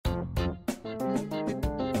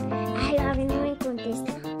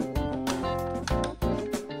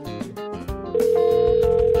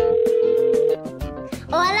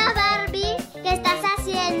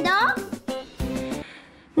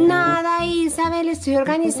estoy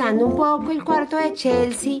organizando un poco el cuarto de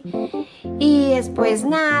Chelsea y después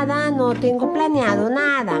nada, no tengo planeado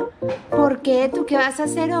nada. ¿Por qué? ¿Tú qué vas a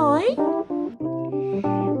hacer hoy?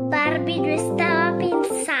 Barbie, yo estaba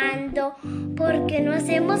pensando, ¿por qué no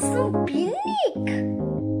hacemos un picnic?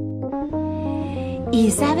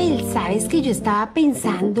 Isabel, ¿sabes que yo estaba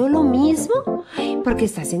pensando lo mismo? Porque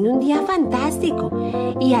está siendo un día fantástico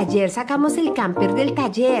y ayer sacamos el camper del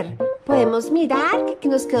taller. Podemos mirar que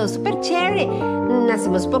nos quedó súper chévere.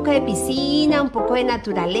 Hacemos un poco de piscina, un poco de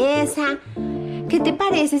naturaleza. ¿Qué te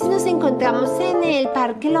parece si nos encontramos en el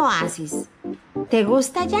parque El Oasis? ¿Te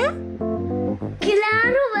gusta ya?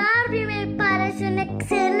 Claro, Barbie, me parece una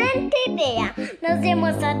excelente idea. Nos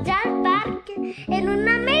vemos allá al parque en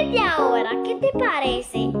una media hora. ¿Qué te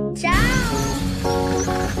parece? ¡Chao!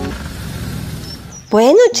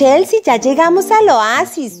 Bueno, Chelsea, ya llegamos al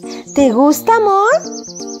Oasis. ¿Te gusta, amor?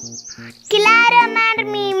 Claro,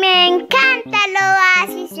 Barbie, me encanta el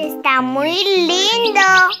Oasis. Está muy lindo.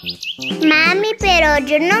 Mami, pero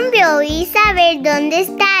yo no veo a Isabel. ¿Dónde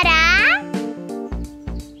estará?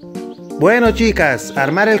 Bueno, chicas,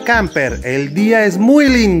 armar el camper. El día es muy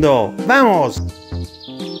lindo. ¡Vamos!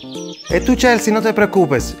 Y tú, Chelsea, no te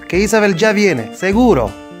preocupes, que Isabel ya viene, seguro.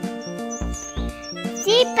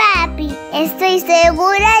 Sí, papi, estoy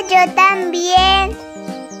segura, yo también.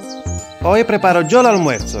 Hoy preparo yo el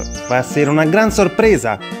almuerzo. Va a ser una gran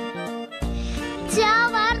sorpresa.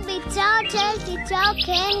 Chao, Barbie, chao, Chelsea, chao,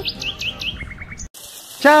 Ken.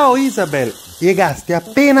 Ciao, Isabel. Llegaste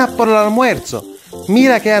apenas por el almuerzo.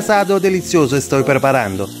 Mira qué asado delicioso estoy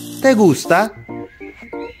preparando. ¿Te gusta?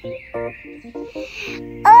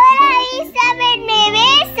 Hola, Isabel, ¿me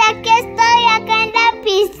ves? Aquí estoy acá en la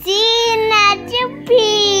piscina.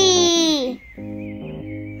 ¡Yupi!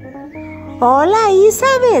 Hola,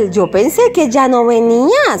 Isabel. Yo pensé que ya no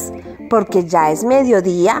venías, porque ya es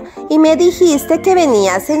mediodía y me dijiste que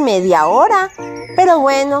venías en media hora. Pero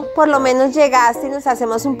bueno, por lo menos llegaste y nos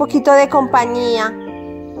hacemos un poquito de compañía.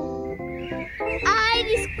 Ay,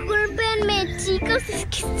 discúlpenme, chicos, es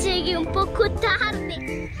que llegué un poco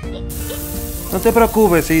tarde. No te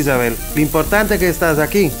preocupes, Isabel. Lo importante es que estás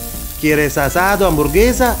aquí. ¿Quieres asado,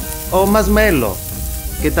 hamburguesa o marshmallow?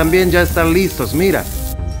 Que también ya están listos, mira.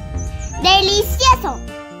 ¡Delicioso!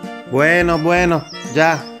 Bueno,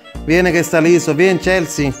 ya. Viene que está listo. Bien,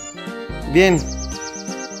 Chelsea. Bien.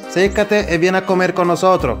 Sécate y ven a comer con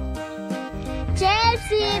nosotros.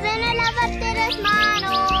 Chelsea, ven a lavarte las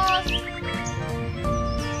manos.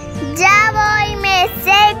 Ya voy, me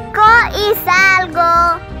seco y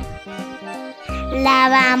salgo.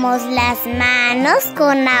 Lavamos las manos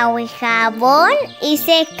con agua y jabón y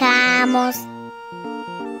secamos.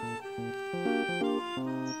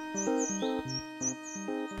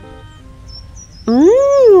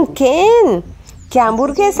 Ken, ¡qué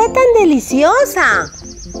hamburguesa tan deliciosa!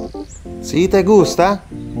 ¿Sí te gusta?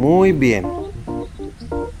 Muy bien. ¡Wow,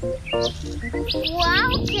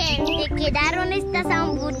 Ken! Te quedaron estas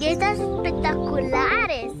hamburguesas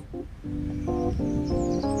espectaculares.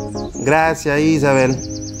 Gracias, Isabel.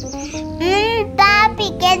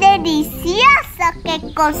 Papi, qué delicioso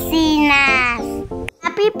que cocinas.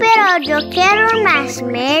 Papi, pero yo quiero un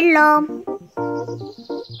marshmallow.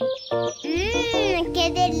 ¡Qué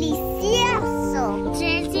delicioso!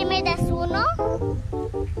 Chelsea, ¿me das uno?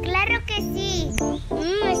 Claro que sí.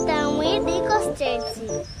 Están muy ricos,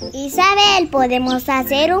 Chelsea. Isabel, ¿podemos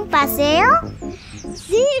hacer un paseo?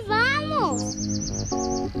 Sí, vamos.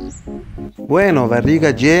 Bueno,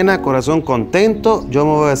 barriga llena, corazón contento, yo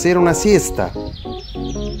me voy a hacer una siesta.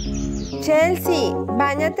 Chelsea,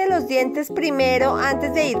 báñate los dientes primero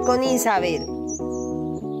antes de ir con Isabel.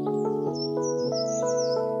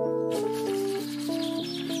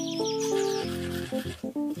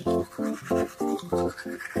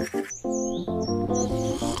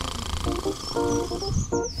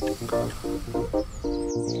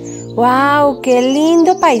 ¡Wow! ¡Qué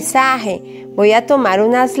lindo paisaje! Voy a tomar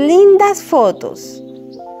unas lindas fotos.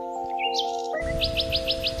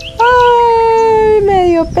 ¡Ay! Me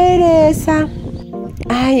dio pereza.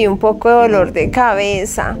 ¡Ay! Un poco de dolor de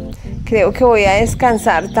cabeza. Creo que voy a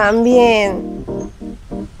descansar también.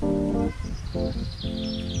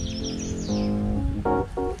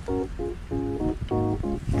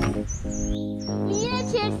 Mira,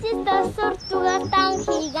 Chelsea, estas tortugas tan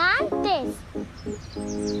gigantes.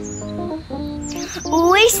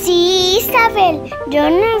 Uy, sí, Isabel. Yo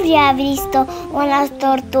no había visto unas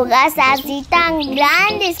tortugas así tan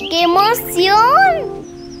grandes. ¡Qué emoción!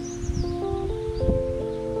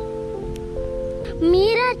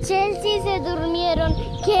 Mira, Chelsea, se durmieron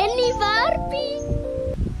Ken y Barbie.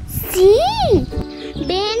 ¡Sí!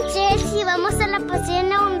 Ven, Chelsea, vamos a la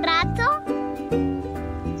piscina un rato.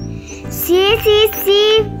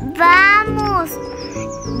 ¡Vamos!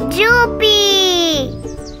 ¡Yupi!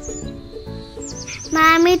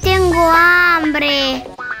 Mami, tengo hambre.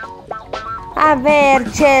 A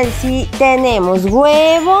ver, Chelsea, tenemos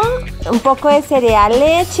huevo, un poco de cereal,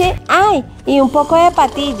 leche, ¡ay! Y un poco de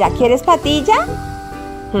patilla. ¿Quieres patilla?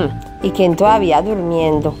 ¿Y quién todavía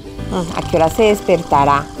durmiendo? ¿A qué hora se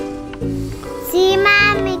despertará? Sí,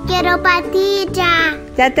 mami, quiero patilla.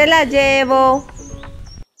 Ya te la llevo.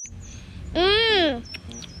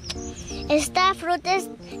 Esta fruta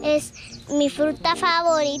es mi fruta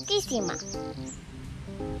favoritísima.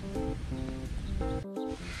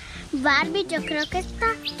 Barbie, yo creo que está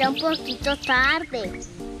ya un poquito tarde.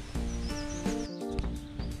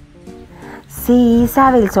 Sí,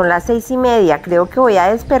 Isabel, son las 6:30. Creo que voy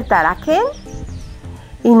a despertar a Ken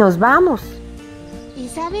y nos vamos.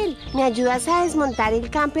 Isabel, ¿me ayudas a desmontar el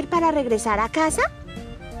camper para regresar a casa?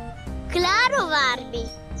 ¡Claro, Barbie!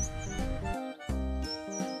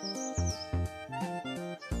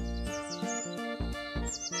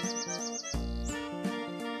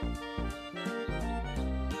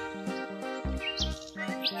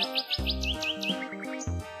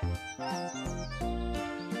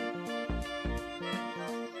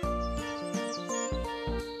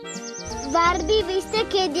 Barbie, ¿viste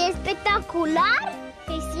qué día espectacular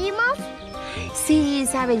que hicimos? Sí,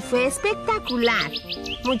 Isabel, fue espectacular.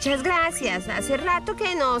 Muchas gracias. Hace rato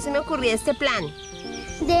que no se me ocurría este plan.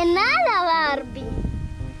 De nada, Barbie.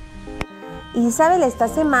 Isabel, esta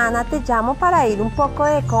semana te llamo para ir un poco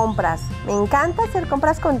de compras. Me encanta hacer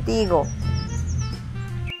compras contigo.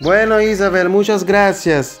 Bueno, Isabel, muchas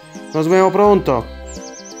gracias. Nos vemos pronto.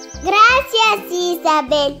 Gracias,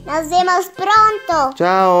 Isabel. Nos vemos pronto.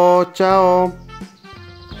 Chao, chao.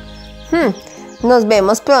 Nos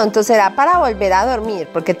vemos pronto. Será para volver a dormir,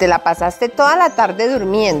 porque te la pasaste toda la tarde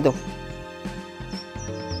durmiendo.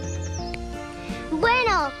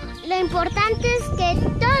 Bueno, lo importante es que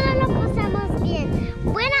todos lo pasamos bien.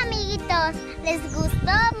 Bueno, amiguitos, ¿les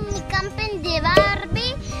gustó mi Camper de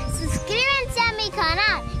Barbie? Suscríbanse a mi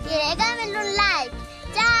canal y regálenme un like.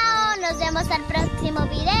 Chao, nos vemos al próximo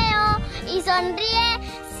video y sonríe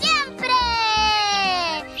siempre.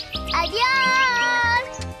 Adiós.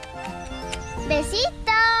 Besitos.